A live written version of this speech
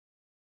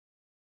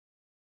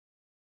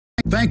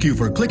Thank you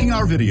for clicking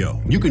our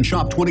video. You can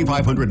shop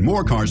 2,500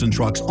 more cars and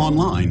trucks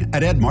online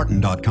at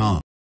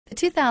edmartin.com. The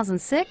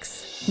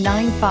 2006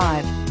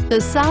 9.5. The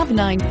Saab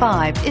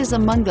 9.5 is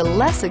among the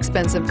less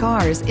expensive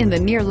cars in the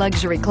near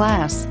luxury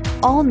class.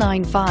 All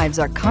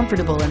 9.5s are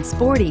comfortable and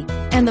sporty,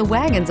 and the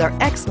wagons are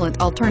excellent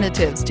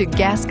alternatives to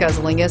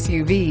gas-guzzling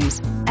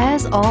SUVs.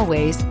 As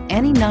always,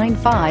 any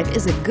 9.5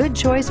 is a good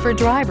choice for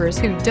drivers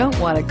who don't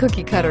want a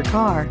cookie-cutter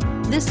car.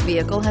 This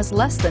vehicle has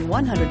less than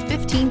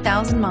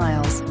 115,000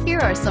 miles. Here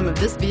are some of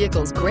this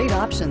vehicle's great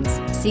options: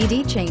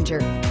 CD changer,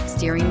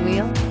 steering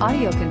wheel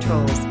audio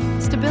controls,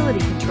 stability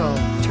control,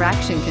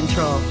 traction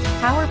control,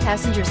 power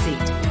passenger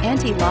seat,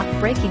 anti-lock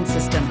braking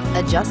system,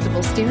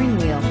 adjustable steering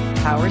wheel,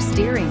 power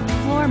steering,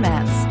 floor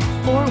mats,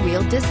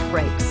 four-wheel disc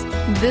brakes.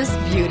 This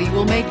beauty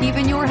will make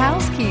even your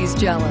house keys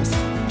jealous.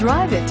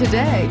 Drive it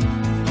today.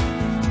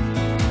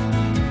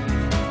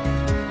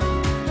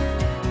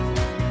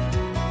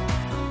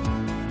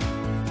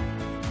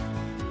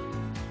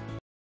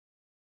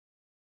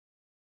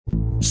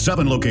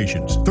 Seven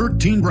locations,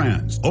 13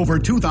 brands, over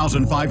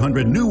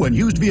 2,500 new and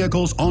used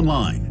vehicles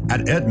online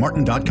at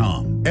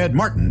edmartin.com. Ed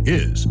Martin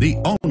is the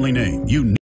only name you need.